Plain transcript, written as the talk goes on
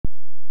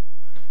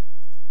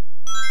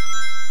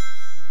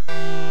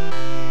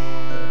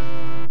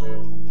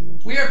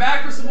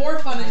back for some more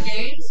fun and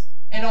games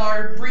in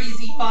our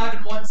Breezy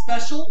 5-in-1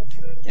 special,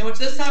 in which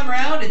this time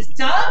around it's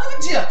time for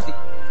Jeopardy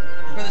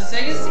for the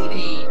Sega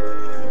CD.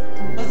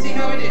 Let's see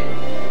how we do.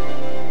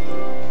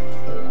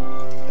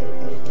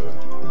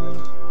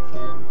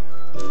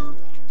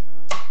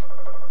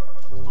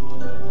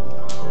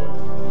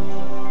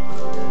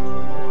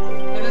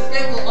 And this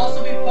game will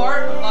also be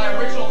part of my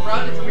original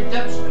run into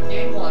Redemption of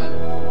Game 1.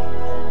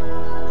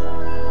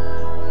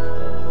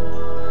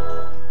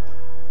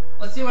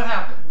 Let's see what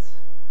happens.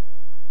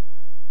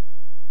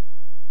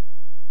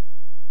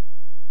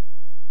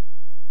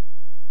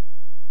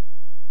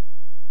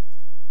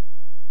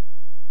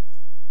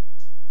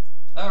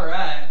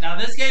 Alright, now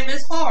this game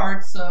is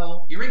hard,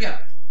 so here we go.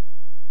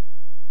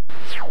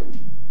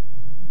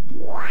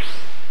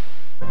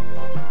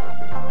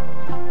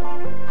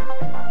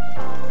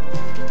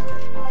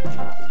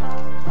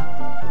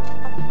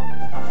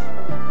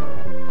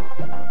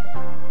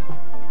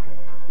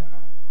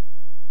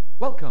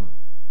 Welcome.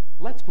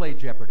 Let's play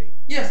Jeopardy.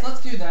 Yes,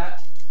 let's do that.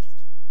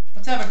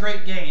 Let's have a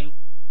great game.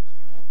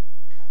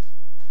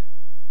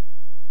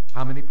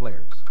 How many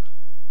players?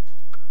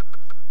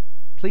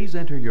 Please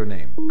enter your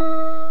name.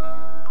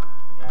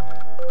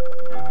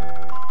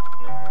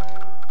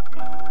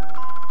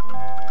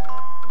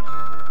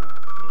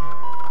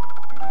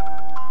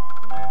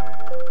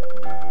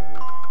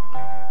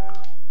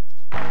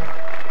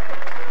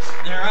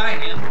 There I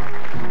am.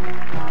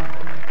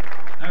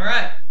 All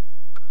right.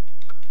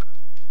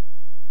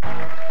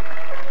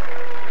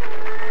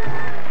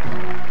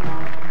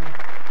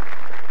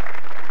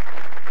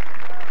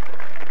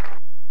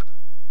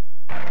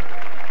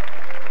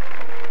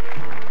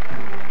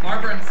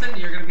 Barbara and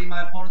Cindy are going to be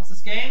my opponents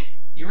this game.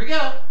 Here we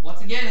go.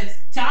 Once again, it's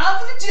time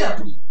for the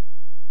Jeopardy.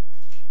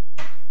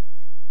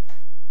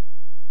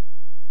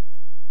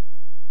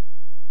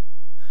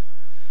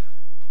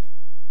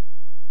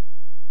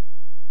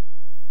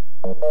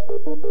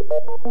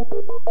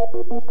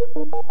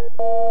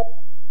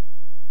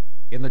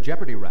 In the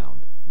Jeopardy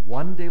round,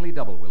 one daily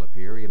double will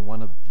appear in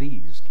one of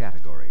these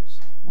categories.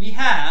 We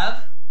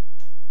have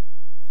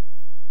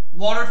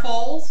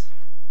waterfalls,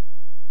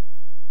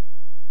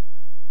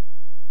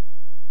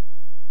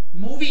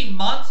 movie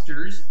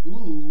monsters,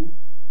 ooh,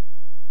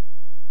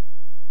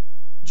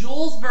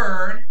 Jules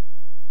Verne,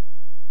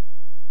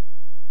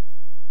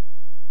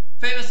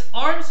 famous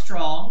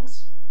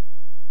Armstrongs,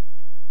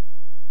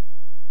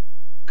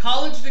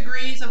 college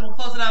degrees, and we'll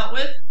close it out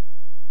with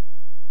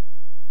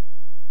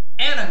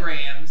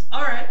anagrams.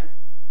 All right.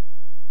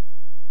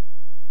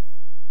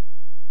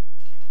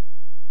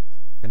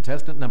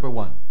 Contestant number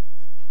 1.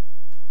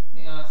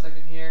 Hang on a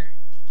second here.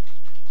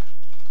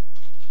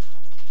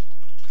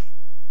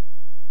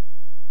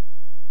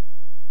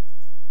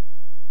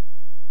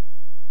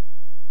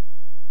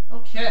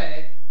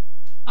 Okay.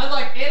 I'd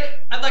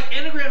like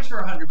anagrams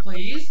for 100,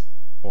 please.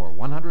 For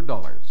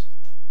 $100.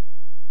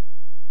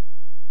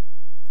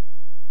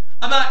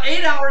 About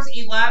 8 hours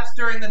elapsed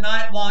during the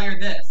night while you're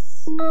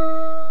this.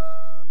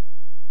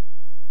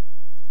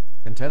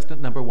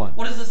 Contestant number 1.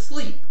 What is a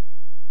sleep?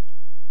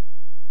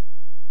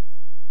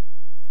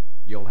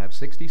 You'll have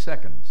 60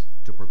 seconds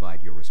to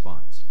provide your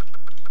response.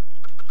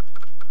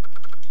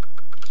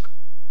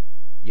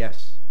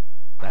 Yes,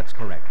 that's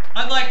correct.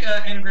 I'd like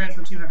anagrams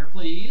for 200,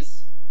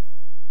 please.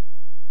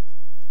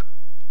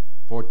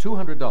 For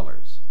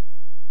 $200.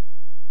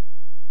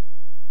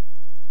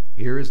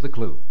 Here is the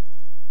clue.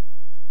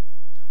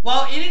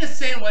 While eating a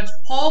sandwich,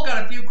 Paul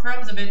got a few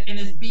crumbs of it in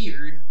his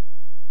beard.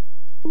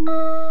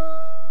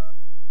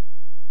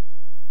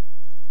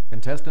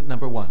 Contestant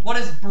number 1. What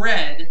is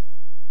bread?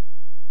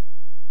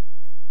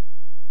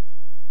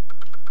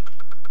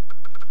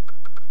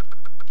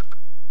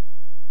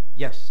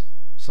 Yes,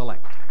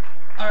 select.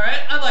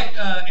 Alright, I'd like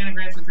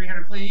anagrams for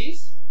 300,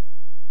 please.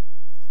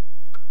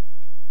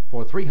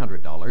 For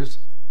 $300.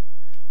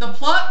 The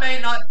plot may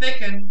not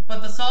thicken,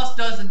 but the sauce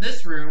does in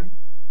this room.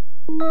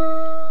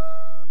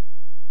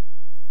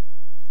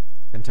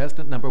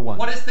 Contestant number 1.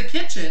 What is the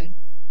kitchen?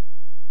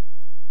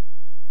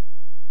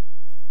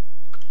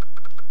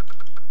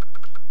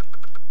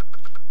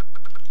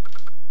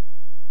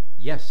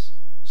 Yes,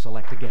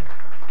 select again.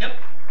 Yep.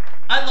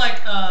 I'd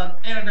like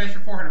anagrams for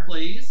 400,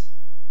 please.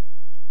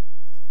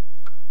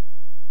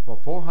 For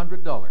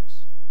 $400.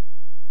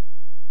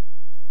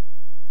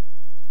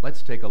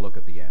 Let's take a look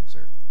at the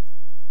answer.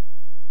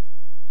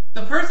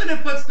 The person who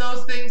puts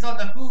those things on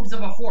the hooves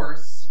of a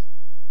horse.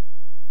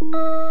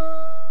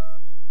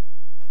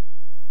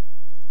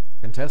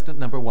 Contestant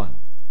number 1.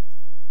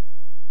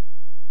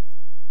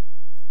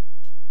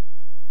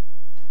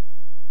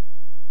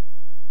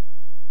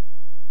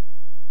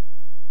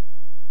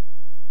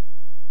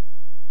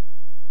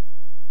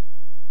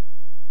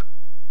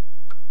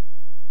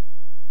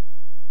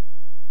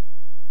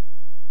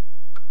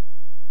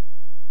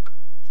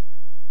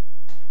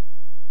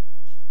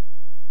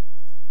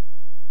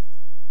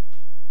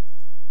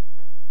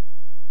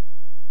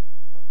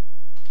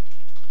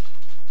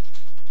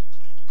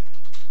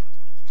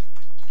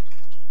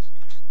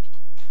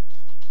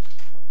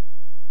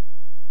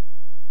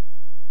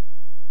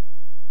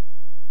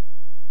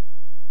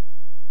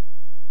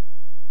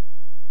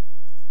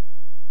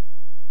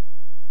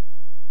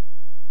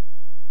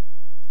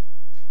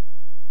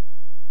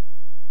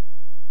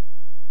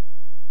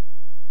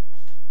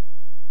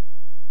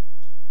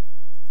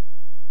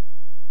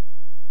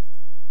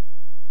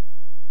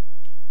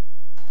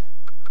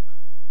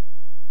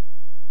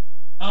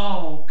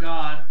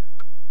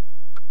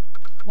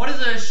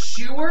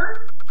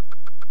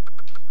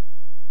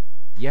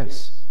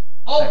 Yes.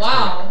 Oh, That's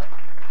wow. correct.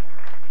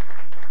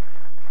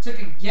 Took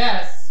a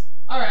guess.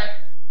 Alright.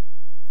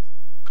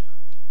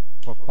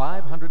 For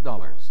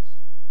 $500.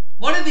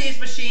 One of these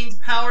machines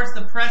powers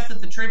the press at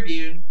the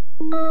Tribune.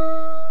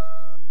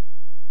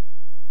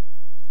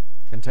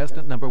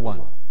 Contestant number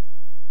 1.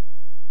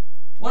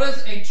 What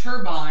is a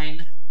turbine?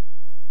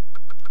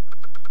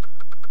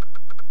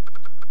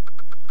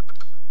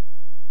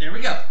 There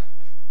we go.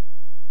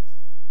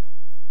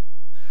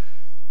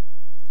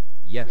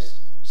 Yes.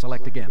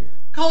 Select again.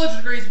 College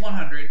degrees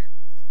 100.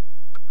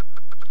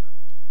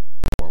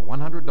 For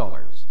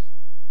 $100.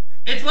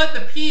 It's what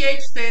the PH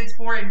stands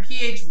for in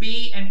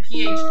PHB and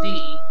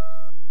PhD.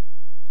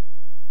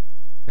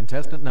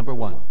 Contestant number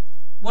 1.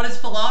 What is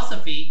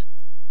philosophy?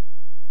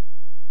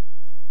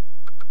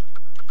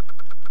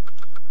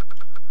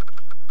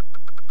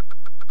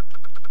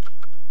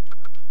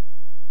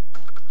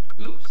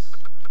 Oops.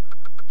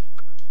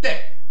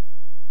 There.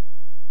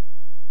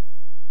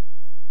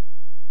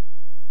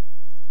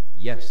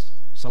 Yes.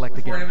 Select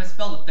Before I again.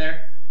 misspelled it there.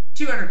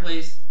 200,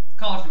 please.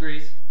 College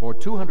degrees. For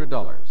 $200.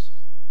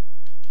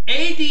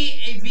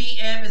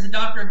 ADVM is a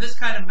doctor of this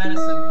kind of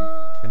medicine.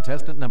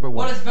 Contestant number 1.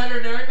 What is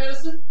veterinary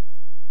medicine?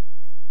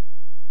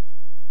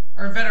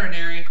 Or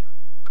veterinary?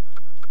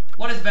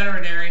 What is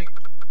veterinary?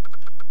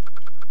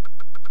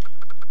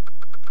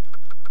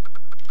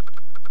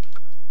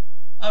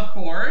 Of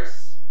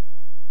course.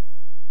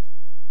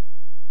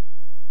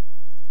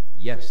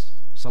 Yes.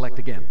 Select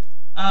again.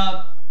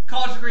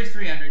 College degrees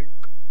 300.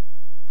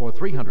 For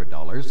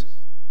 $300.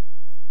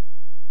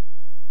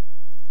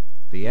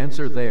 The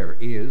answer there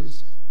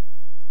is...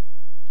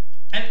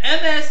 An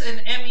MS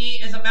and ME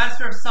is a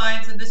Master of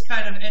Science in this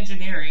kind of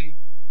engineering.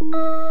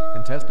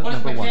 Contestant What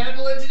is number 1.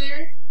 mechanical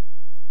engineering?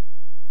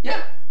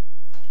 Yeah.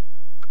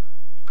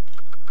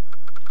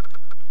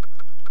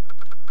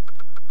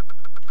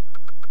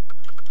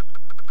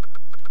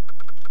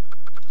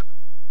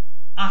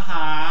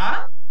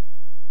 Uh-huh.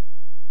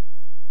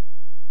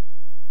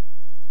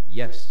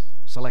 Yes.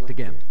 Select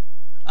again.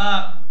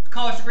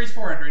 College degrees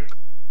 400.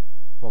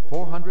 For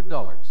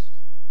 $400.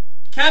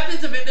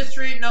 Captains of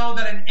industry know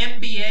that an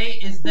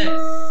MBA is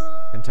this.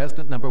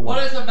 Contestant number 1.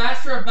 What is a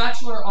Master of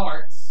Bachelor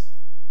Arts?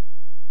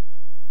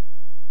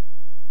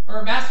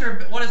 Or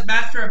what is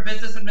Master of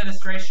Business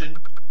Administration?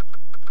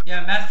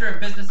 Yeah, Master of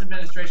Business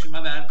Administration,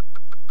 my bad.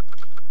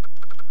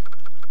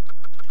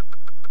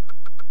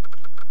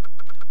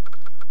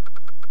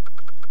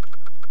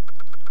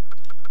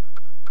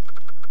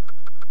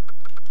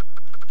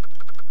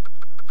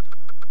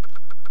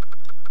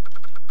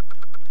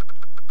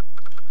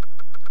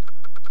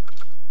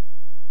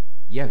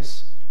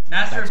 Yes.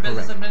 Master of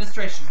Business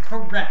Administration,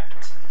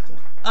 correct.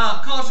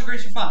 College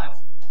degrees for 5.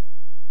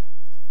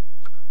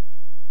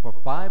 For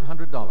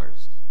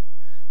 $500.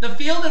 The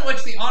field in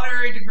which the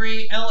honorary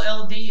degree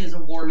LLD is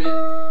awarded.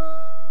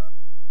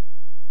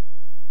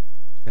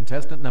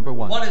 Contestant number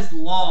 1. What is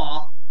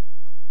law?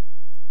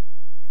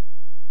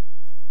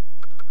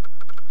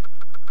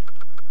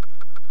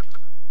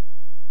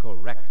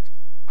 Correct.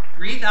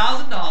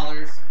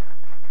 $3,000.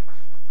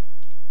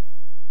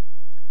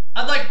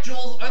 I'd like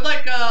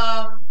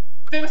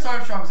Famous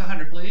Armstrong's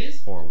 100,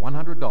 please. For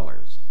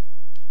 $100.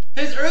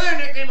 His earlier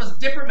nickname was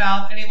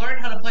Dippermouth, and he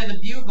learned how to play the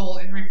bugle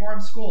in reform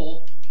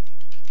school.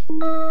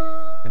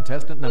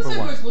 Contestant number 1.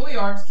 Let's say it was Louis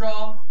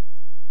Armstrong.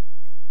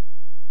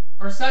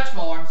 Or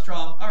Satchmo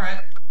Armstrong.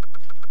 Alright.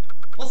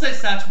 We'll say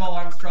Satchmo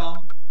Armstrong.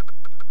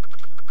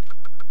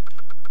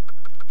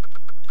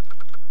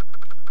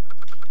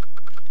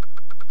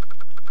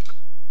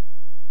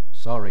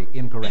 Sorry,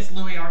 incorrect. It's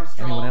Louis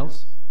Armstrong. Anyone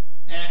else?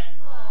 Eh.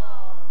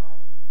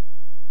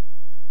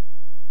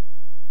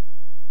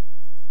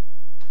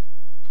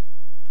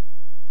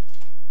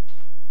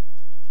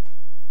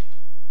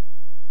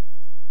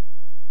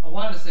 I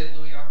wanted to say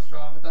Louis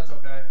Armstrong, but that's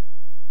okay.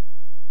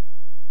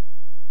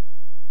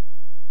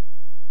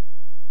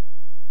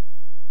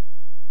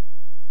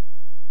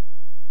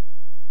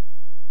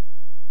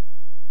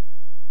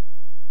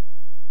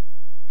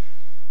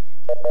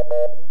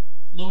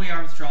 Louis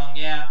Armstrong,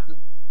 yeah.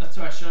 That's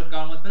who I should have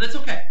gone with, but it's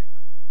okay.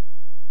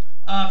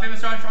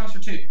 Famous Armstrongs for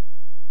 2.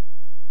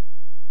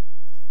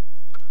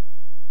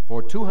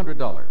 For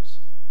 $200.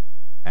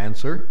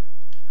 Answer?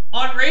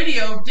 On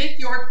radio, Dick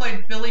York played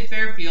Billy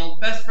Fairfield,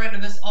 best friend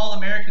of this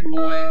all-American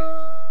boy.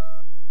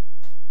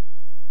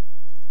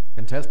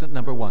 Contestant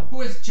number 1. Who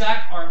is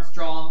Jack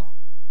Armstrong?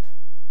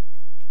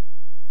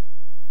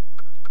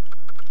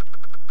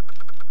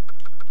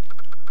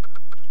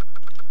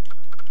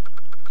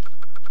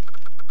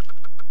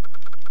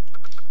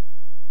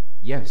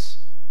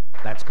 Yes,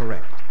 that's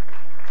correct.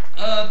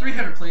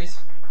 300, please.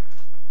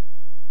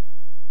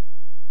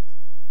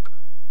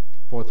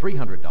 For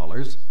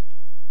 $300.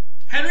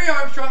 Henry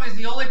Armstrong is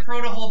the only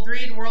pro to hold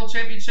 3 world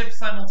championships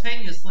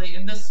simultaneously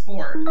in this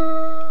sport.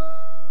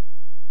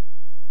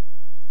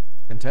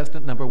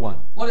 Contestant number 1.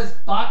 What is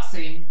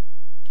boxing?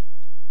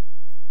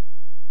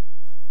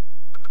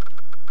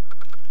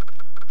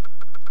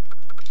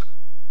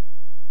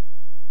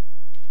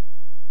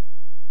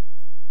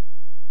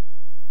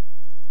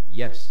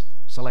 Yes,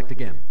 select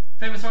again.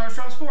 Famous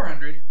Armstrong's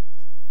 400.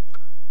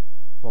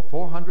 For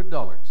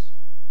 $400.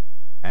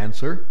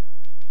 Answer.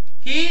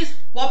 He's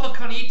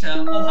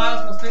Wapakoneta,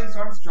 Ohio's most famous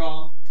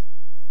Armstrong.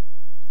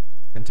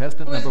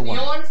 Contestant Who is number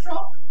Neil 1.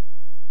 Armstrong?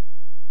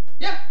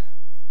 Yeah.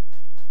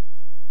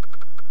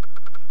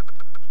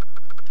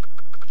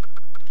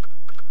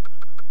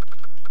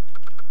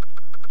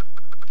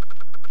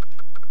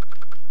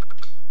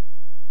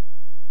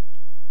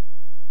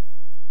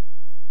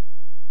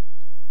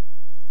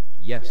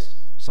 Yes,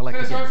 select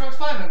Famous again. Armstrong's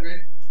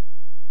 500.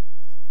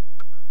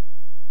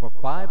 For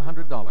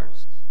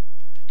 $500.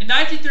 In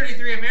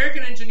 1933,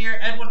 American engineer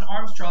Edwin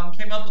Armstrong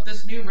came up with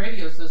this new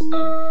radio system.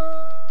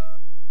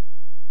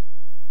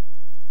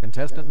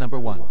 Contestant number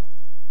 1.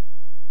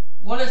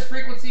 What is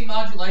frequency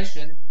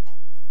modulation?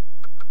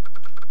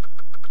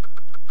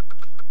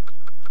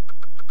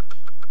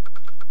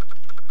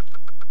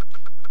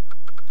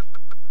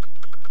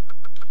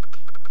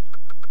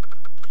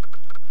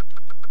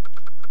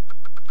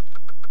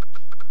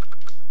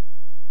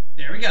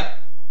 There we go.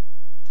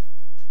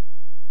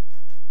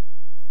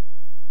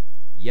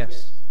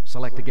 Yes,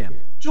 select again.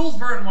 Jules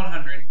Verne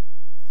 100.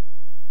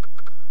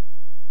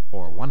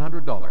 For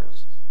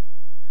 $100.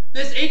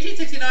 This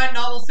 1869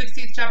 novel's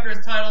 16th chapter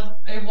is titled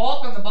A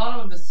Walk on the Bottom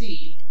of the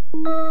Sea.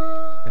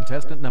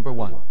 Contestant number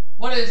 1.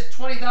 What is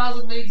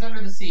 20,000 Leagues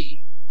Under the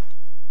Sea?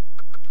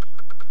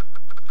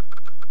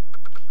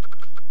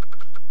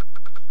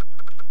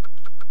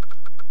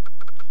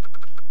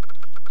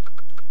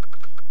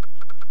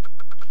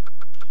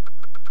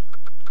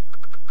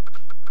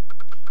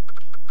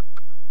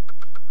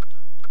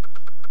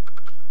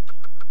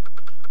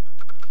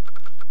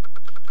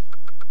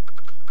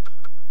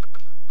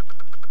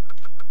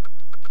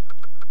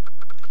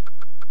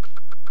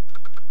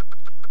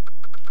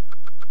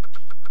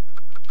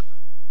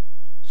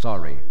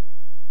 Sorry.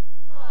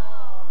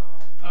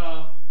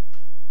 Thought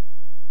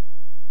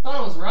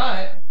it was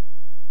right.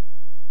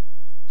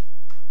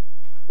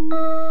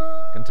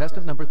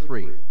 Contestant number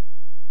 3.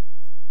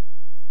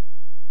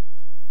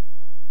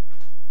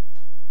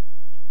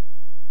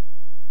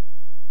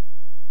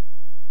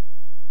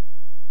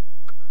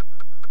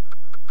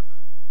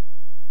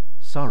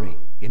 Sorry,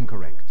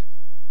 incorrect.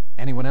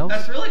 Anyone else?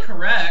 That's really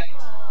correct.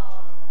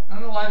 I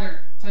don't know why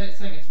they're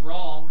saying it's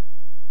wrong.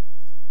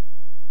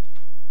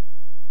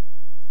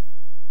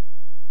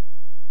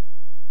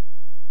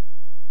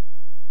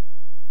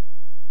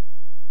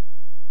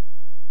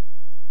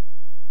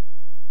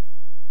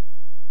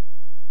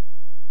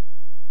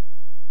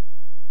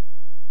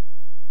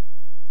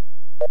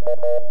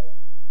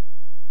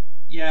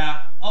 Yeah,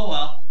 oh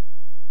well.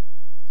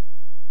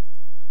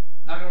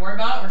 Not gonna worry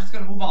about it, we're just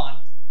gonna move on.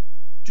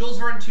 Jules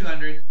Verne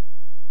 200.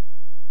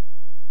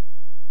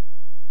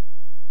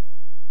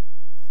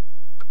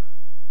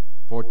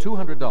 For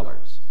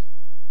 $200.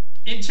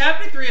 In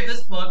chapter 3 of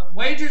this book,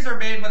 wagers are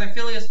made whether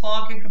Phileas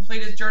Fogg can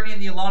complete his journey in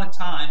the allotted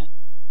time.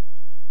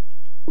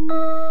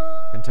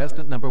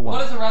 Contestant number 1.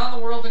 What is Around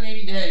the World in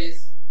 80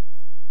 Days?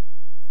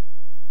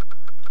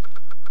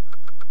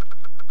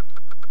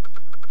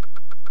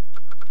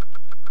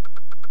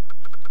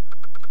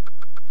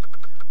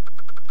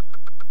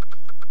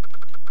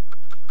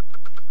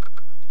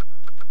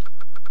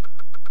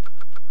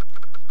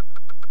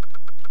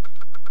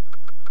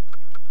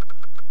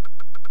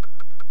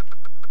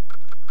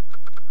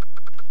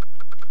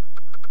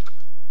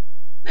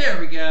 There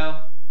we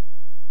go.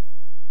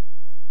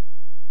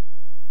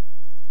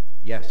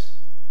 Yes,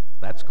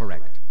 that's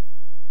correct.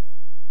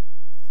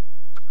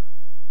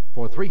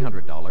 For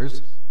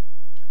 $300.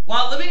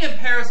 While living in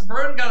Paris,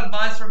 Verne got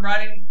advice from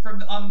writing from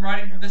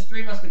this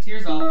Three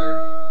Musketeers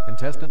author.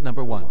 Contestant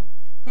number 1.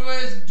 Who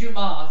is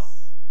Dumas?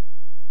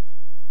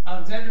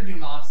 Alexander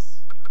Dumas.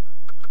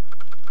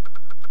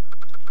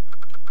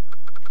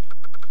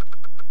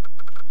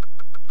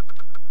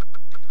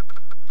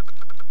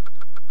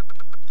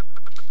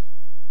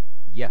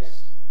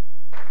 Yes.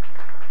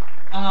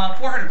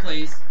 400,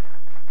 please.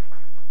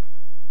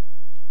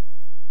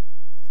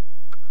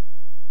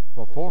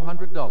 For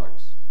 $400.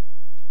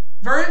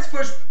 Verne's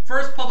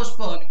first published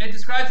book, it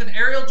describes an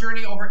aerial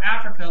journey over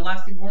Africa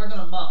lasting more than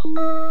a month.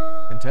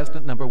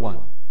 Contestant number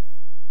 1.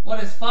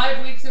 What is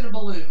 5 weeks in a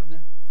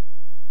balloon?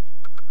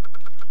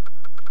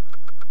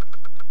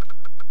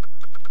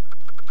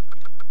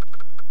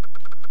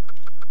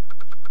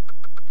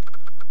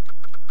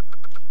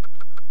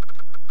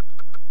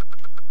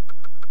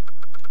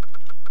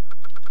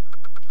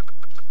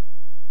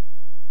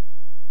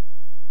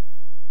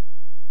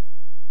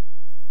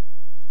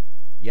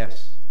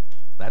 Yes,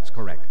 that's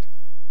correct.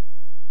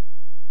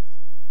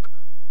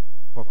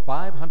 For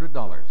 $500.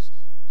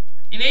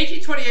 In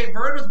 1828,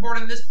 Verne was born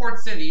in this port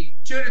city,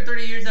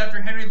 230 years after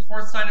Henry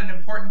IV signed an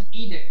important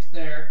edict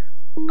there.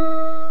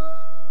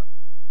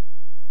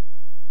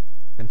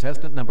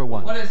 Contestant number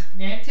 1. What is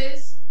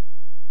Nantes?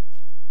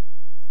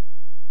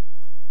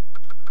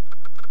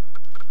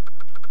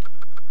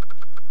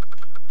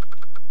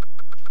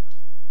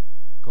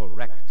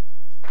 Correct.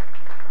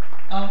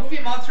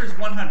 Movie Monsters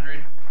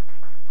 100.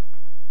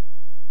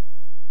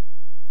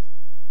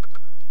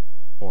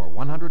 For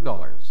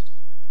 $100.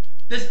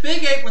 This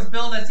big ape was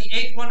billed as the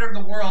eighth wonder of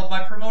the world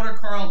by promoter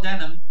Carl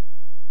Denham.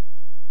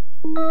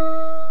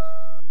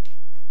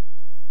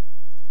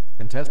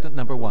 Contestant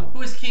number 1.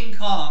 Who is King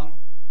Kong?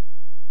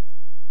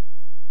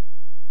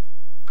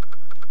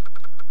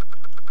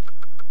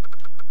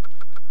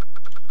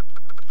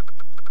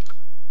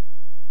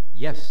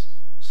 Yes.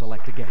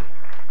 Select again.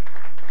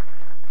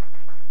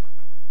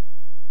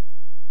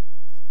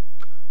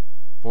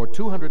 For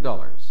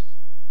 $200.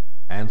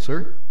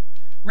 Answer.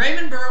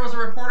 Raymond Burr was a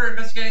reporter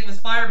investigating this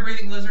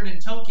fire-breathing lizard in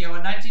Tokyo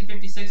in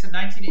 1956 and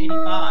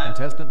 1985.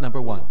 Contestant number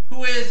 1.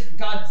 Who is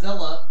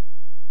Godzilla?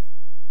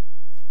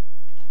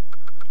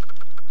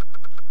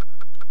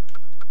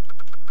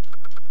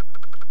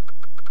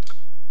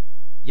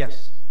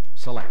 Yes.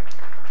 Select.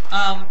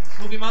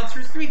 Movie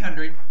Monsters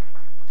 300.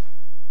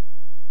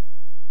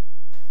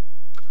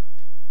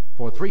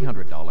 For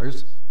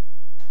 $300.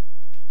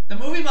 The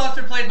movie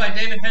monster played by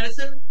David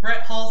Hedison,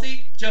 Brett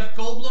Halsey, Jeff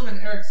Goldblum, and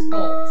Eric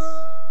Stoltz.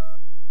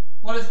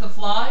 What is The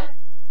Fly?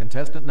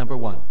 Contestant number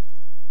 1.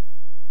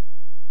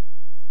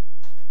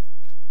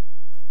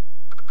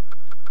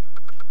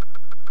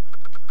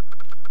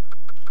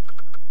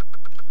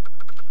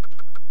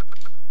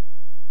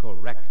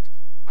 Correct.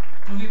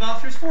 Movie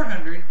Monsters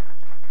 400.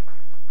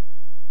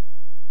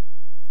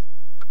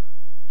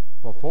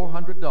 For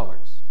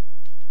 $400.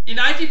 In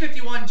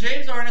 1951,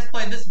 James Arness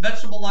played this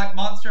vegetable-like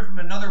monster from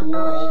another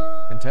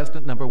world.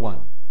 Contestant number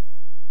 1.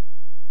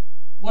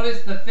 What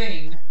is The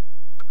Thing?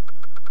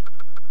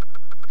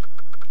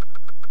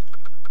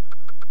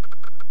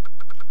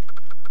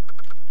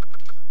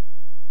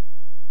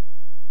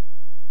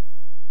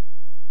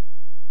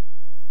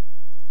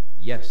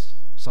 Yes.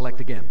 Select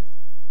again.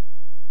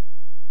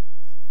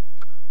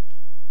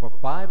 For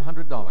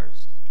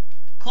 $500.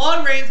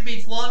 Claude Rains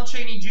beats Lon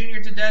Chaney Jr.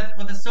 to death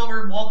with a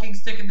silver walking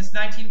stick in this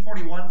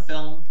 1941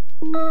 film.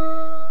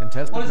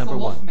 Contestant What is number The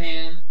 1.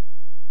 Wolfman?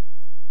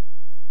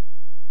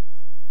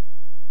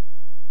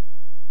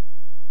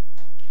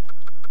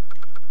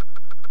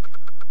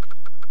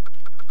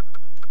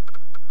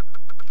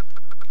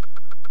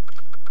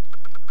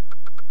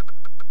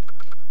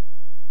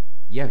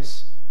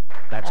 Yes.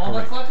 That's All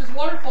correct. that's left is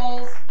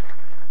waterfalls.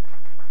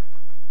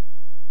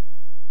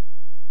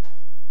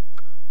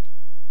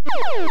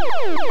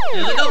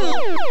 Daily double.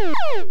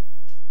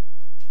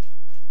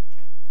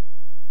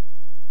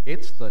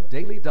 It's the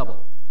Daily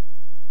Double.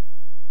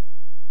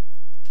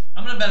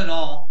 I'm gonna bet it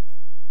all.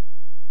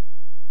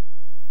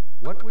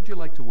 What would you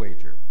like to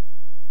wager?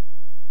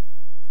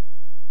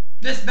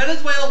 This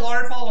Venezuela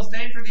waterfall was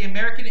named for the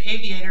American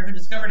aviator who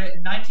discovered it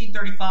in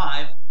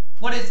 1935.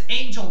 What is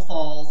Angel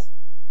Falls?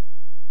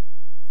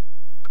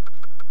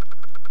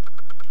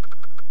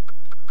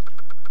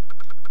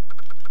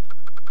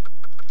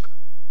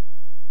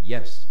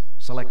 Yes.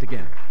 Select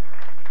again.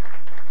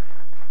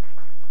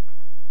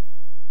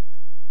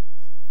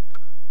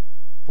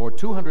 For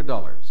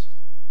 $200.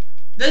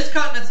 This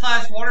continent's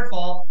highest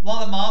waterfall,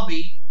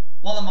 Wallamambi,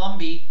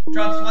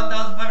 drops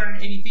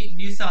 1,580 feet in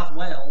New South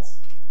Wales.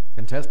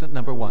 Contestant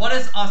number 1. What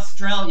is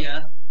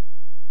Australia?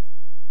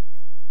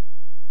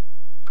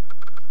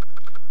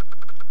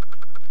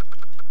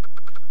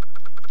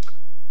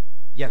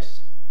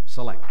 Yes.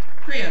 Select.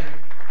 300.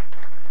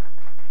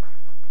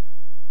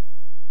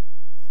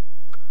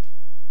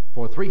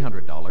 For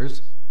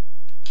 $300.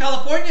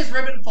 California's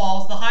Ribbon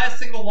Falls, the highest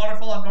single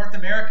waterfall in North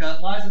America,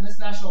 lies in this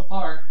national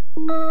park.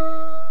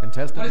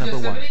 Contestant What is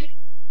number 1. Yosemite?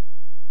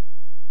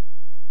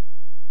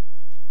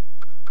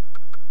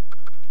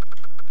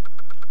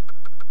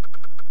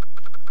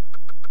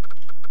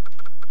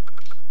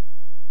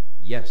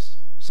 Yes.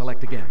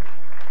 Select again.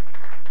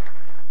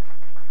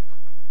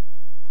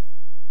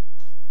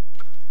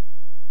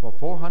 For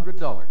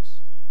 $400.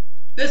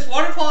 This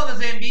waterfall in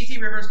the Zambezi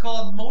River is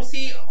called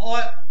Mosi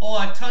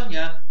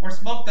Oatunya, or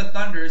Smoke That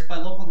Thunders, by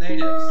local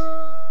natives.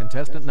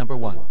 Contestant number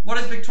 1. What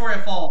is Victoria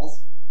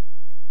Falls?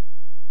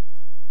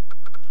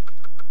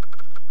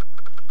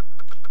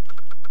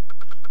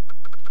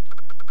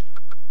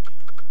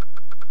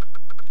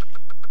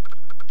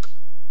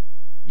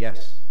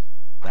 Yes.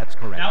 That's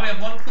correct. Now we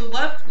have one clue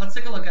left. Let's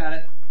take a look at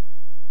it.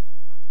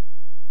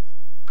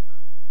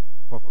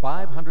 For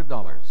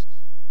 $500.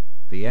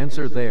 The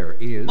answer there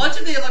is... Much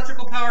of the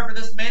electrical power for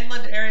this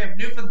mainland area of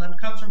Newfoundland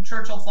comes from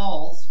Churchill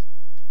Falls.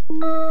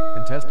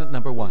 Contestant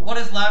number 1. What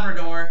is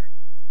Labrador?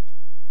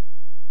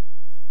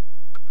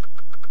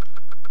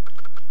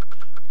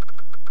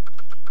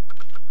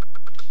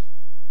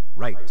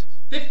 Right.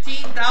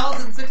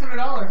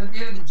 $15,600 at the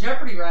end of the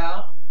Jeopardy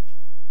round.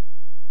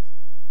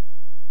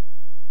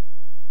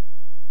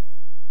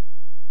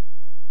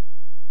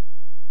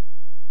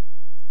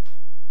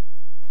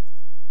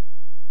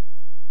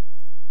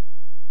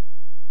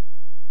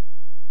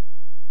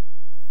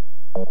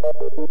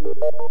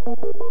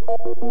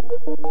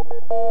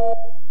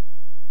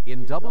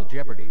 In Double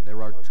Jeopardy,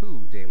 there are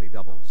 2 daily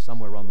doubles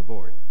somewhere on the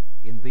board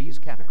in these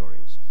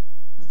categories.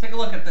 Let's take a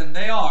look at them.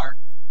 They are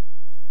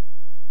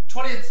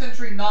 20th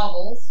century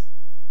novels,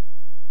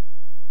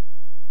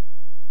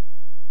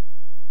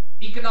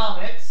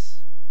 economics,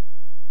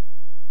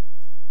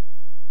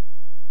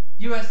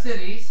 U.S.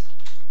 cities,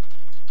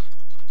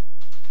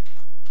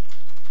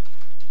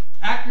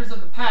 actors of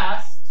the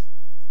past,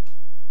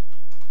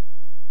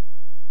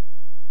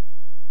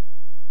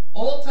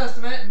 Old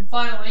Testament, and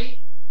finally,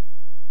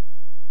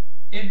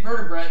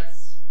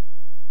 invertebrates.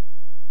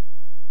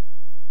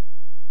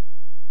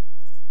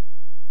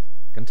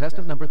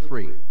 Contestant number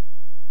 3.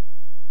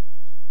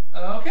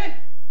 Okay,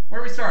 where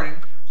are we starting?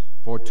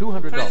 For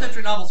 $200. 20th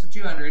century novels for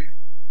 200.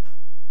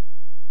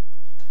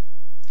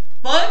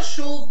 Bud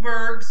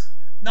Schulberg's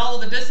novel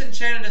The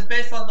Disenchanted is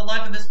based on the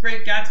life of this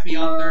great Gatsby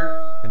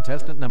author.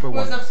 Contestant number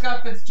 1. Who is of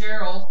Scott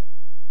Fitzgerald?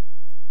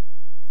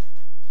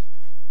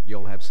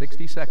 You'll have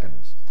 60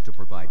 seconds to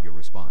provide your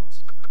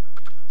response.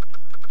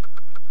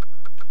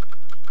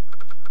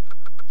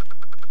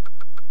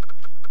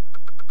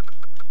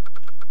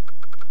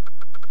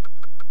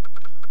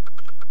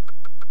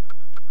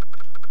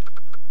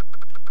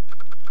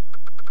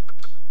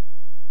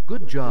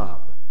 Good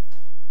job.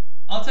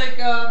 I'll take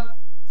the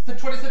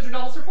 20th century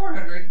novels for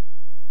 400.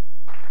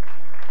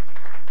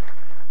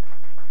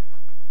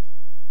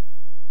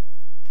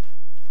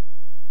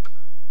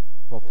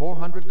 For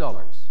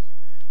 $400.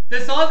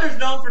 This author is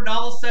known for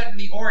novels set in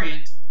the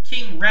Orient.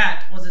 King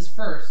Rat was his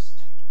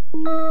first.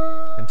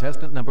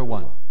 Contestant number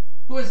 1.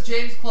 Who is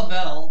James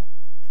Clavell?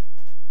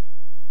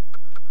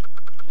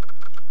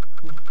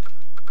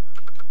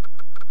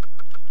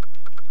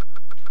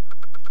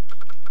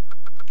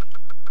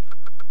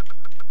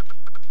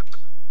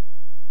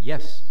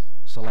 Yes.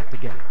 Select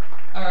again.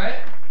 Alright.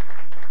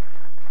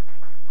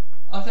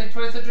 I'll take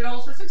 20th century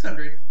novels for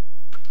 600.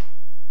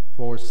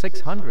 For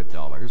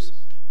 $600.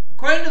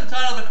 According to the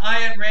title of an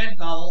Ayn Rand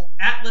novel,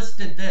 Atlas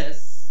did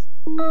this.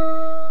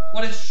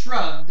 What is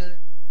shrugged?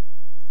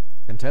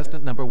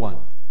 Contestant number 1.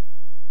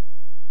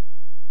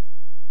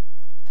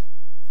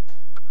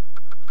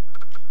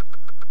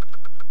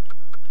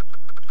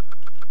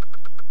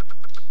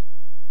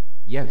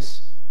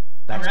 Yes.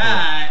 That's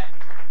Alright.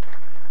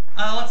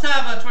 Let's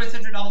have 20th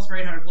century novels for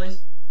 800,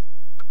 please.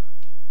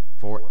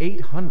 For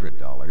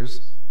 $800,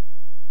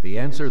 the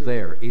answer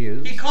there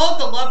is... He called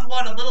The Loved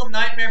One a little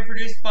nightmare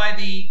produced by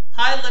the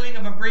high living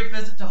of a brief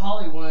visit to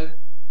Hollywood.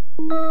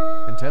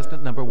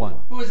 Contestant number 1.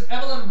 Who is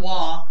Evelyn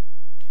Waugh?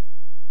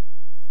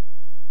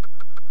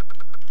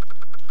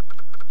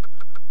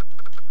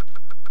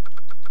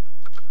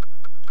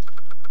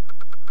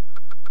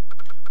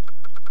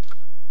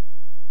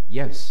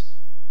 Yes,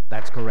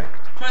 that's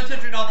correct. 20th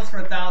century novels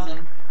for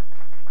 1,000.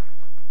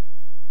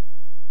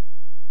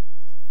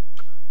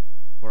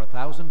 For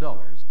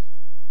 $1,000.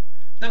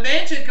 The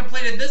Mansion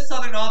completed this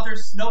Southern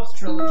author's Snopes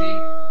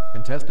trilogy.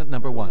 Contestant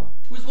number 1.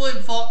 Who's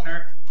William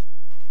Faulkner?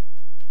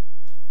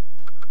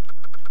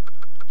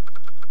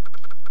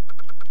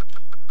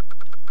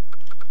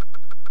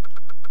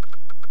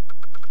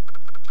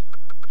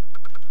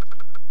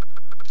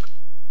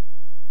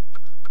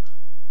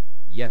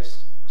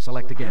 Yes.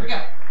 Select again. Here we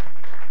go.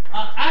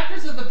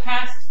 Actors of the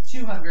past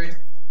 200.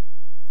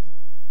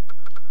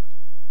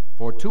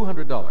 For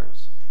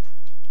 $200.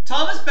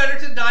 Thomas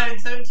Betterton died in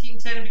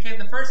 1710 and became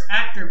the first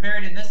actor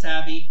buried in this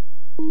abbey.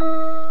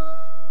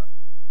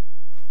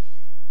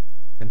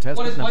 Contestant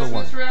What is number 1.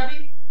 Westminster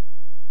Abbey?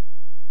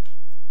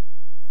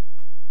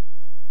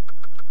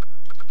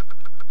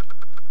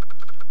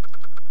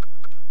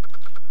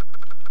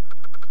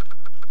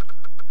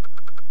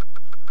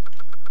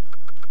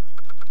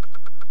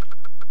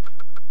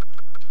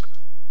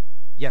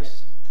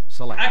 Yes.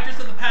 Select. Actors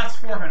of the past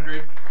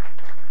 400.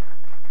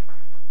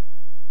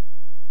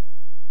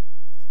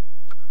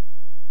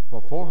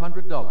 For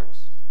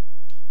 $400.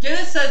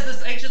 Guinness says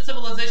this ancient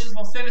civilization's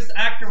most famous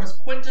actor was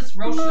Quintus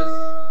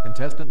Roscius.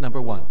 Contestant number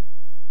 1.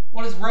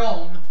 What is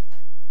Rome?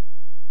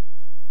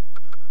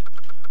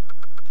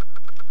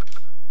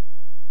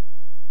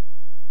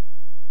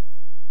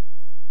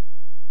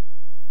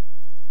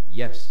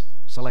 Yes.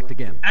 Select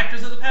again.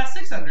 Actors of the past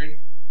 600.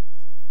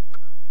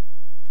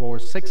 For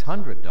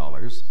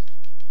 $600.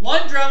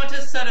 One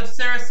dramatist said of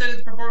Sarah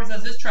Siddon's performance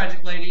as this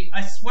tragic lady,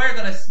 "I swear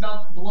that I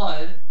smelt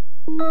blood."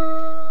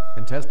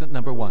 Contestant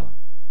number 1.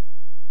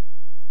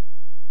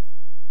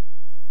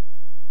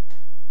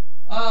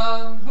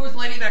 Who is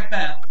Lady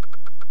Macbeth?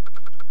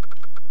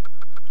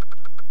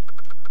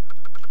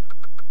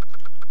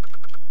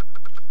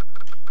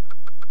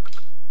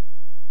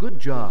 Good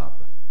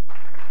job.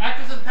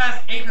 Actors of the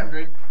past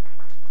 800.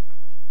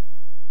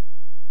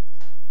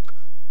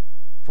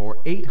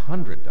 For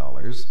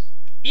 $800.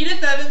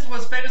 Edith Evans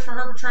was famous for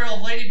her portrayal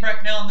of Lady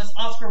Bracknell in this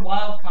Oscar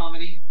Wilde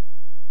comedy.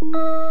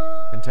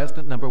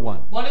 Contestant number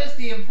 1. What is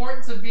the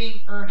importance of being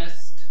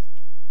earnest?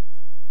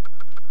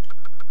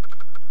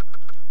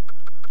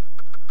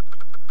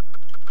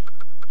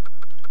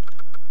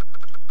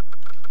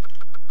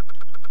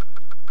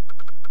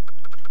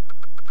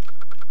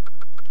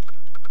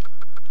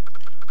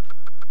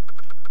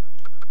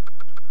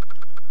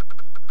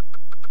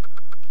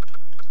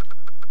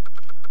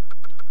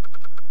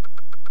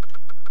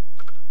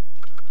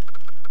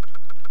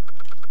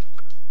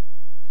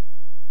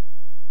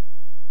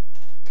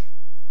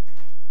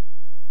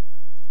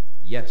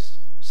 Yes.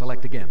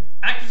 select again.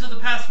 Actors of the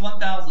past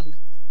 1,000.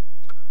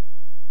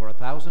 For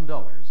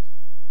 $1,000,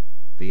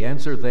 the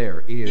answer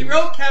there is... He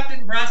wrote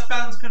Captain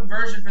Brassbound's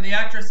conversion for the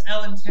actress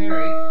Ellen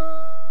Terry.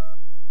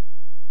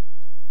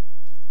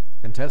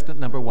 Contestant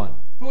number 1.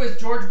 Who is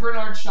George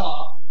Bernard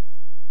Shaw?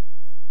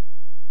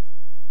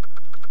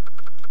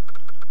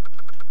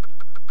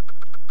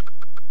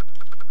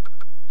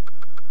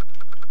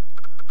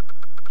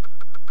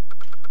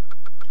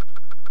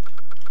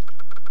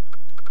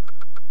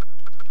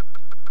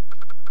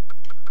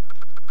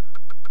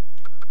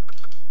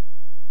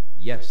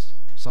 Yes,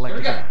 select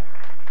Here we again.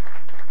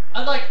 go.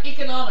 I'd like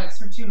economics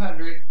for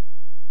 200.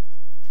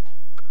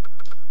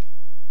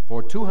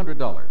 For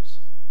 $200,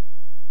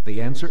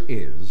 the answer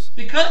is...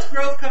 Because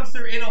growth comes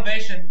through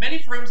innovation,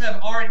 many firms have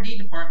R&D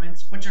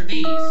departments, which are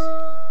these.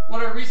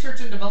 What are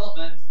research and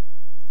development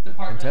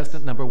departments?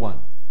 Contestant number 1.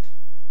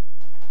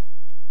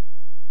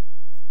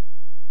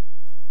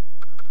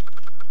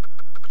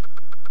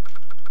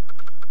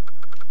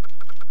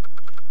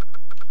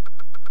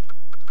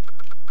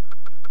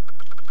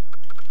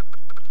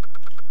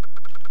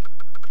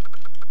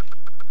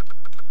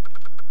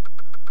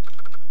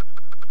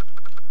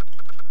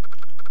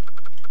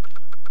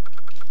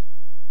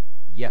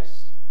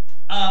 Yes.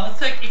 Let's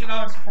take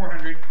economics for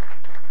 400.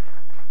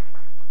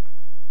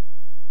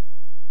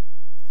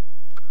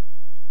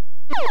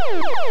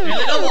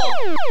 Nearly double.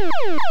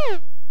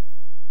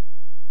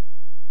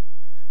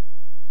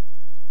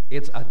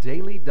 It's a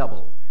daily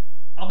double.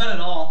 I'll bet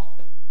it all.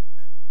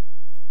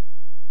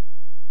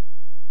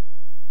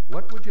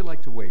 What would you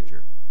like to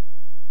wager?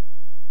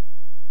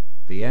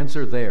 The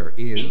answer there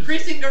is...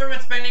 Increasing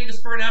government spending to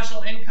spur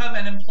national income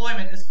and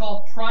employment is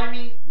called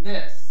priming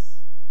this.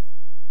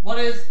 What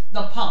is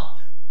the pump?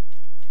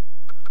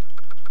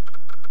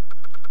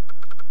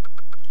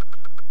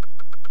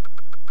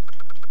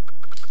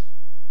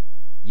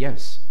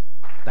 Yes,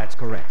 that's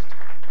correct.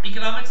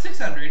 Economics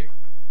 600.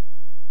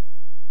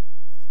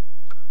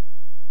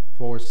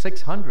 For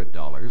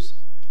 $600,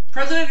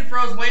 President who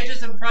froze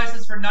wages and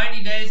prices for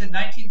 90 days in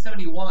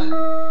 1971.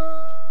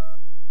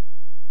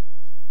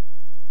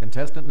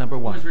 contestant number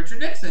Who 1. was Richard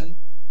Nixon?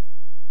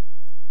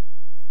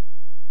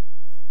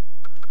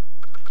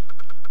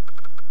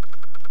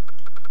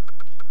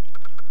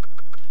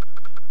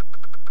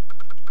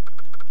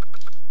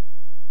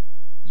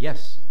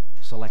 Yes,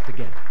 select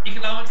again.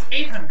 Economics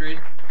 800.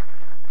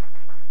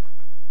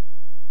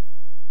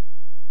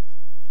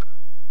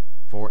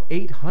 For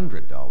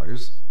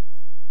 $800,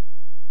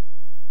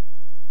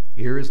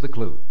 here is the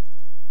clue.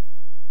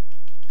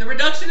 The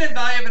reduction in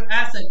value of an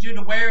asset due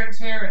to wear and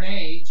tear and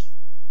age.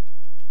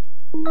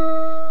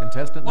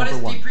 Contestant What number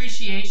is 1.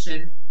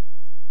 depreciation?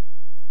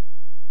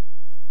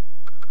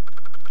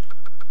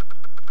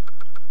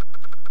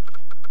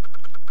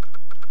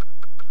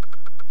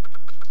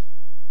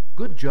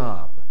 Good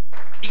job.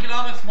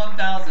 Economics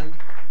 1000.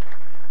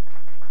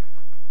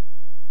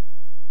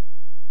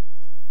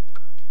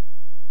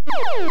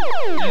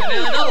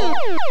 Nearly double.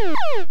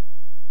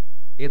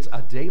 It's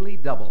a daily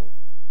double.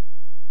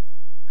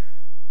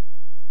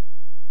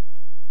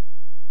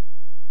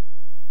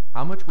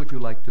 How much would you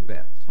like to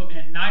bet? Put me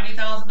at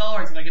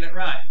 $90,000 if I get it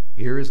right.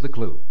 Here is the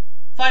clue.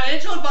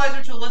 Financial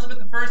advisor to Elizabeth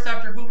I,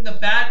 after whom the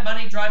bad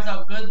money drives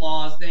out good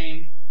law is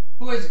named.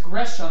 Who is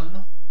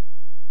Gresham?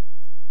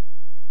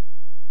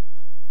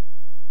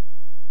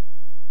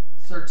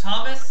 Sir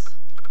Thomas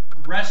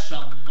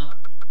Gresham.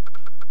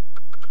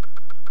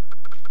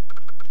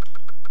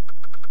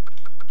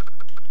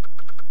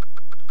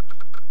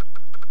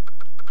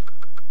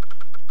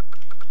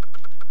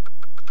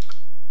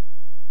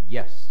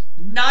 Yes.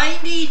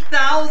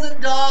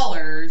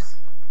 $90,000.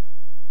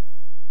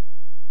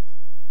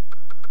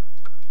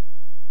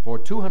 For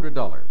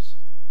 $200,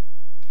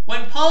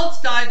 When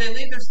polyps die, they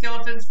leave their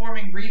skeletons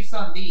forming reefs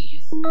on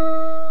these.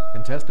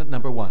 contestant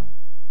number 1.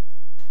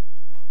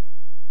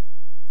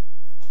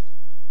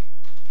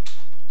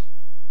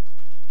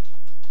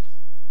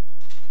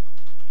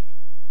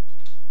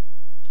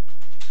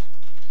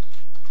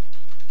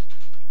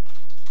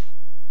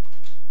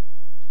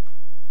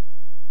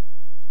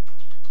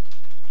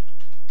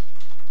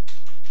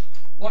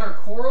 What are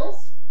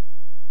corals?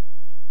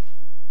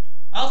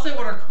 I'll say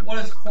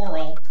what is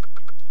coral.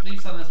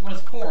 Leaves on this. What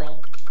is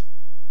coral?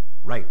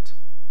 Right.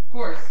 Of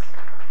course.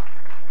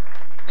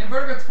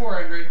 Invertebrates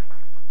 400.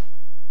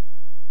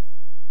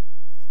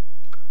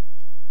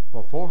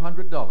 For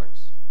 $400,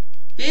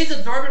 These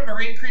absorbent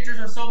marine creatures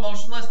are so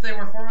motionless they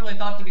were formerly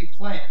thought to be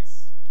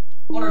plants.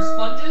 What are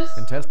sponges?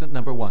 contestant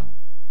number 1.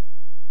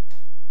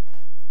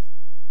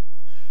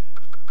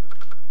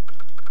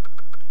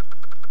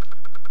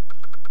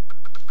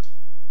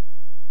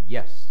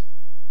 Yes.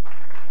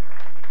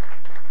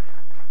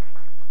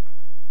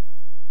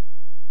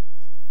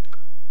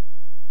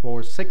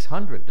 For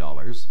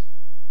 $600,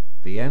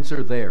 the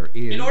answer there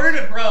is... In order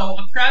to grow,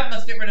 a crab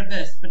must get rid of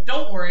this, but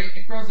don't worry,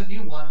 it grows a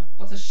new one.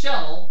 What's a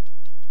shell?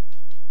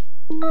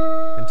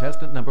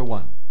 Contestant number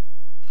 1.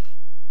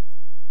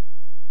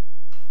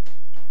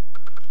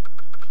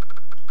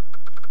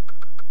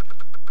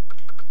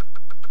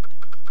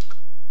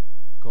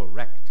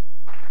 Correct.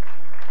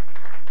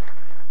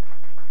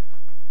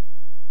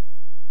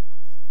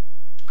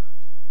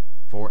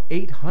 For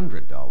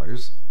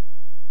 $800,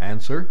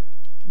 answer.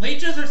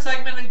 Leeches are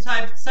segmented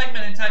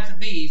types of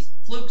these.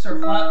 Flukes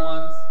are flat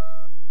ones.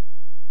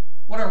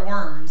 What are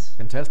worms?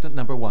 Contestant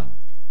number 1.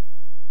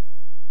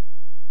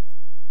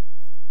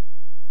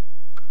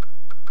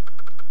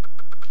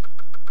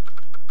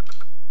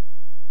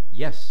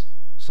 Yes.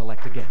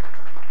 Select again.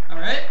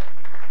 Alright.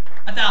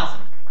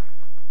 1,000.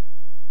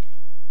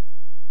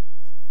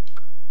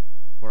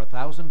 For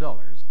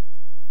 $1,000,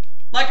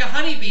 Like a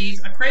honeybee's,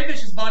 a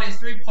crayfish's body has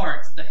 3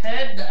 parts. The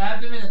head, the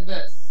abdomen, and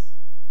this.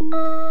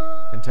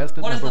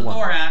 contestant What is number the 1.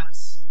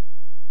 thorax?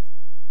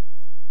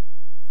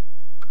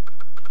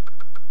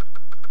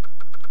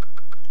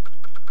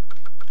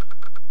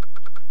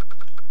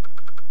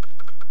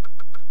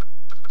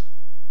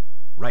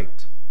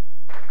 Right.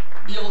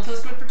 The Old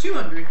Testament for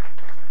 200.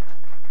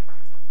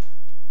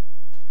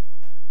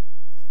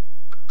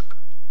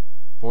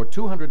 For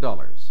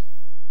 $200,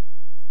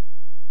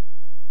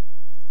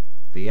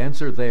 the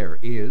answer there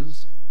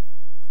is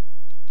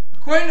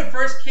According to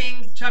 1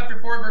 Kings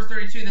chapter 4, verse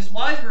 32, this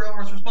wise ruler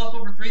was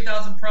responsible for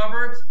 3,000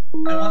 proverbs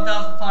and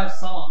 1,005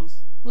 songs.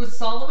 Who is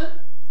Solomon?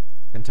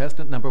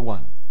 contestant number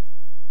 1.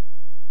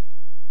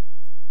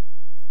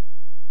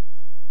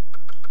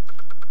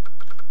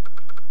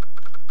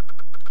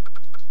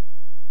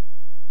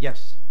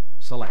 Yes.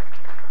 Select.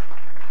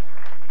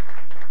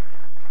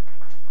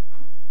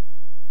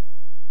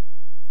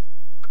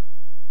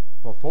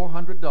 For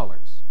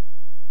 $400,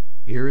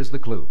 here is the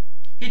clue.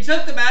 He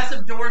took the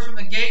massive doors from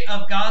the gate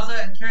of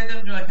Gaza and carried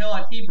them to a hill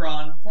at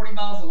Hebron, 40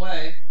 miles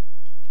away.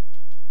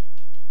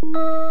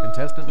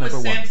 Contestant Who is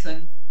number 1.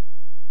 Samson?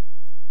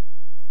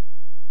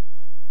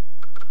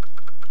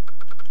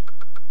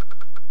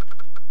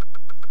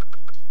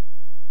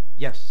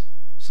 Yes.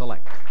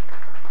 Select.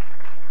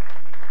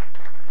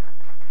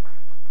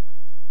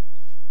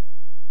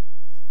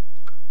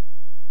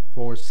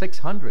 For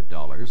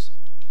 $600,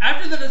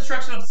 After the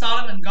destruction of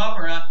Sodom and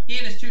Gomorrah, he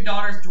and his 2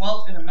 daughters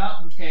dwelt in a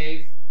mountain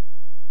cave.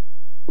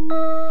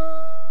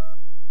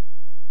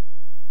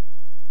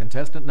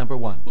 contestant number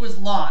 1. Who is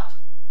Lot?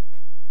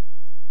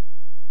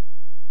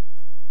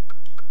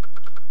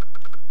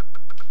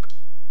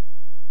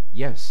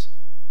 Yes.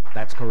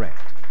 That's correct.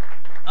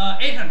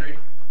 800.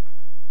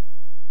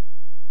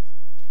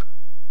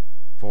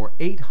 For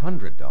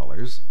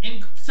 $800, In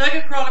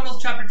 2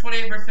 Chronicles chapter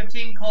 28, verse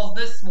 15, calls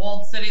this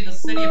walled city the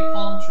city of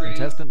palm trees.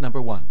 contestant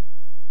number 1.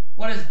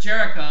 What is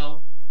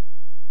Jericho?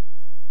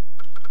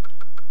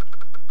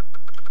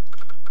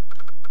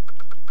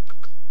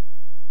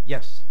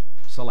 Yes.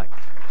 Select.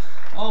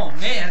 Oh,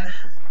 man.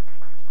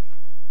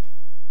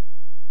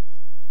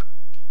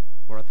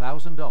 For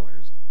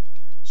 $1,000,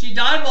 She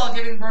died while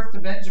giving birth to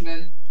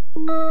Benjamin.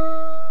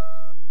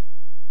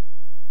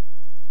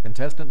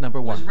 contestant number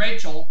Who is 1.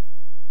 Rachel?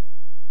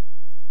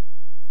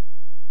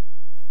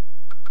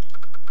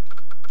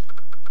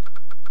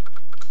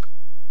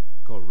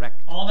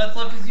 Correct. All that's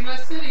left is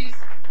U.S. cities.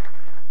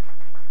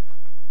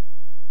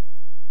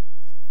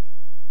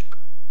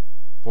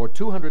 For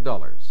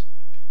 $200,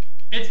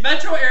 Its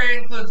metro area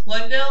includes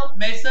Glendale,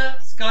 Mesa,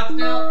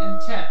 Scottsdale,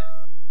 and Tech.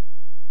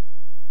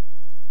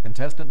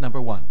 contestant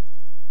number 1.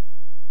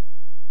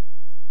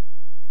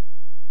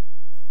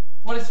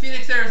 What is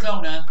Phoenix,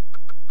 Arizona?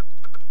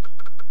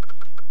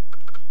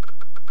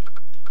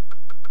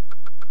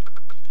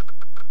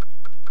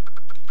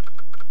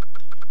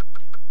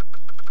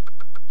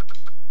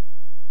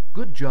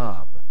 Good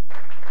job.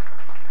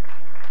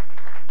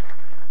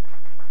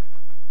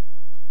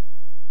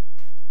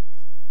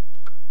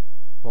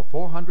 For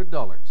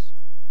 $400,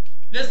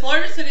 This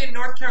largest city in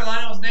North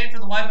Carolina was named for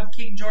the wife of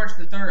King George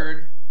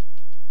III.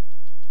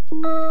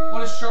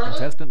 What is Charlotte?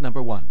 contestant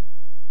number 1.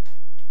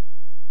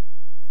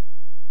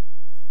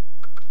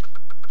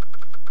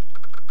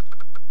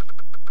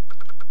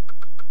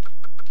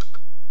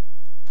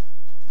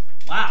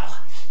 Wow.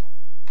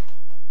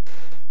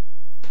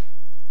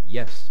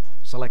 Yes.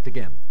 Select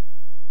again.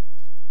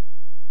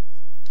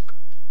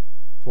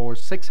 For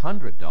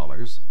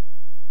 $600,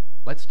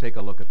 let's take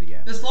a look at the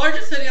answer. This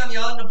largest city on the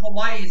island of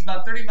Hawaii is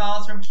about 30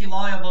 miles from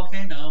Kilauea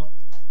volcano.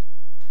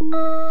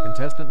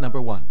 Contestant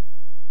number 1.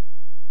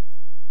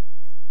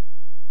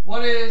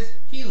 What is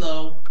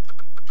Hilo?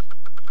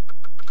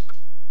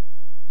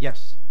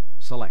 Yes.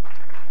 Select.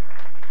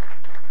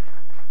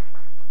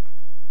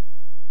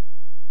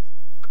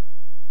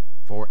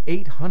 For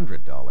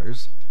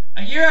 $800,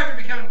 A year after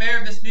becoming mayor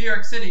of this New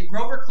York City,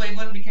 Grover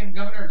Cleveland became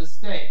governor of the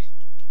state.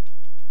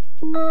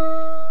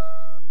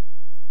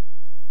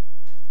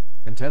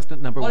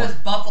 contestant number 1. What is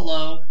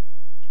Buffalo?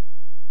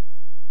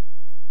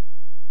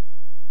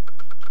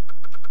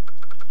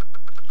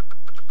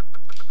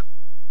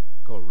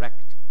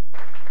 Correct.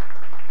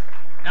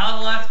 Now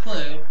the last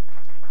clue.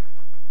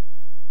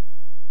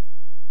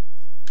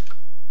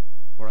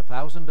 For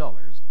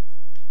 $1,000,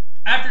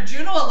 After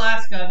Juneau,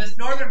 Alaska, this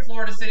northern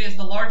Florida city is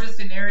the largest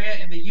in area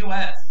in the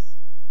U.S.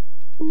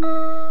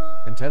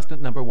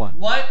 contestant number 1.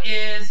 What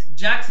is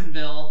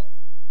Jacksonville?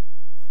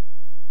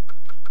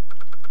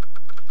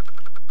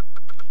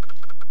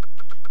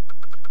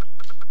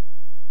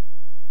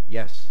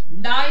 Yes.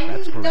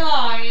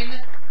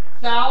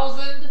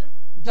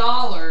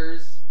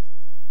 $99,000.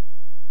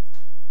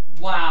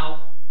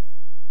 Wow.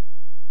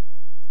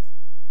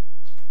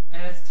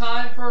 And it's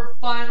time for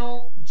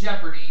Final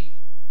Jeopardy.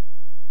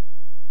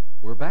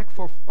 We're back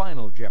for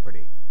Final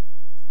Jeopardy.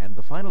 And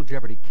the Final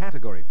Jeopardy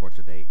category for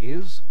today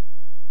is...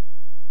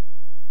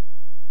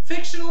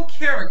 fictional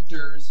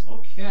characters.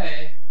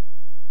 Okay.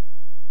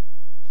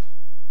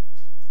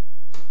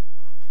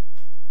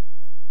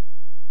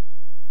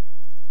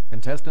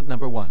 Contestant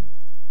number 1.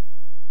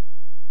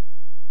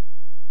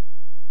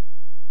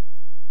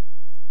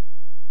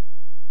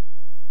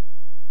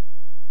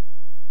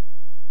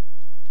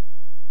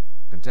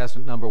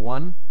 Contestant number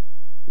 1,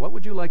 what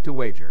would you like to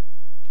wager?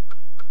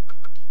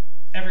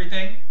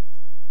 Everything.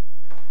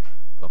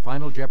 The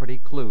Final Jeopardy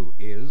clue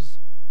is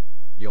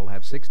you'll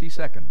have 60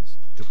 seconds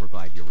to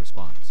provide your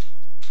response.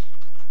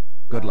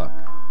 Good luck.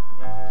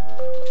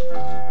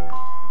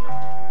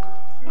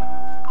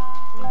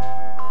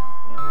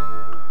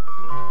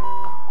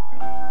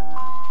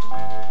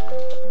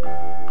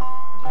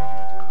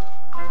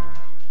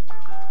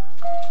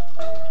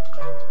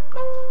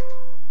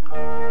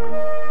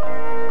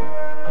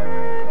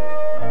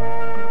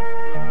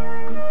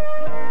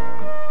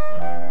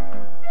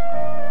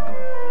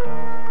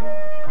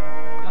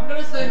 I'm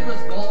gonna say it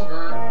was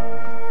Gulliver.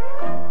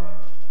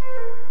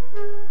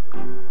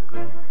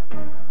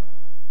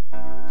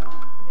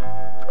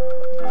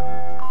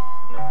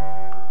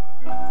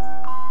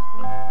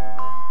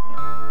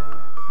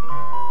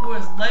 Who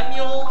is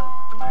Lemuel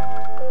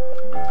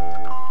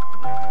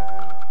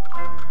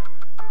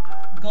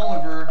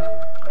Gulliver.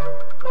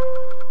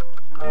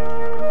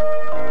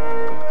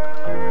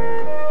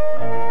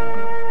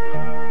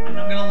 And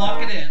I'm gonna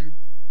lock it in.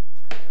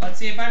 Let's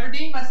see if I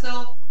redeem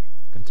myself.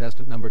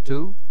 Contestant number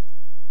 2.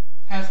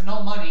 Has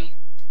no money.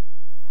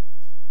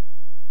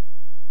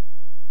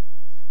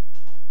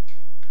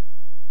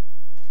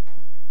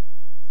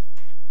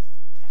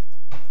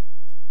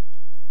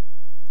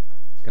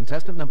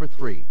 Contestant number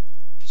 3.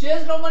 She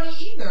has no money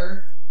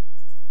either.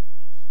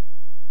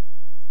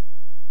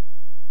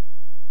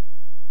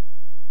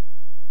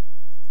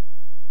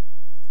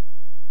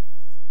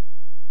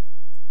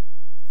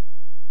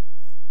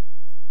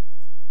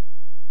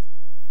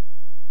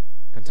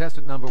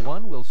 Contestant number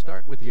 1, we'll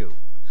start with you.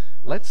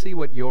 Let's see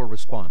what your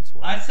response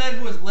was. I said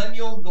who is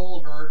Lemuel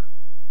Gulliver.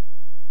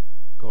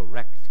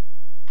 Correct.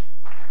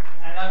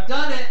 And I've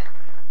done it.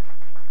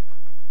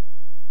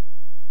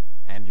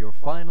 And your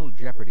Final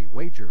Jeopardy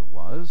wager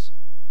was...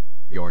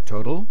 your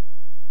total?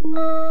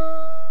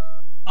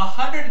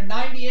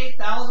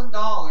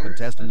 $198,000.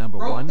 Contestant number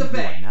 1, you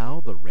are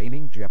now the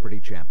reigning Jeopardy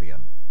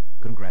champion.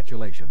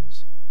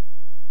 Congratulations.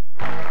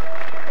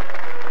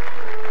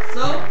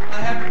 So,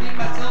 I have redeemed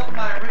myself in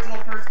my original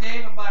first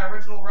game of my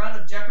original run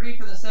of Jeopardy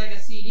for the Sega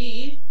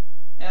CD.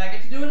 And I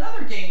get to do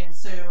another game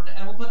soon.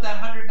 And we'll put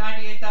that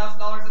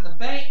 $198,000 in the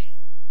bank.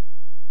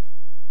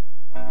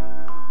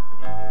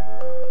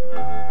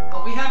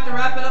 But we have to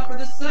wrap it up for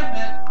this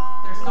segment.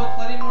 There's still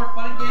plenty more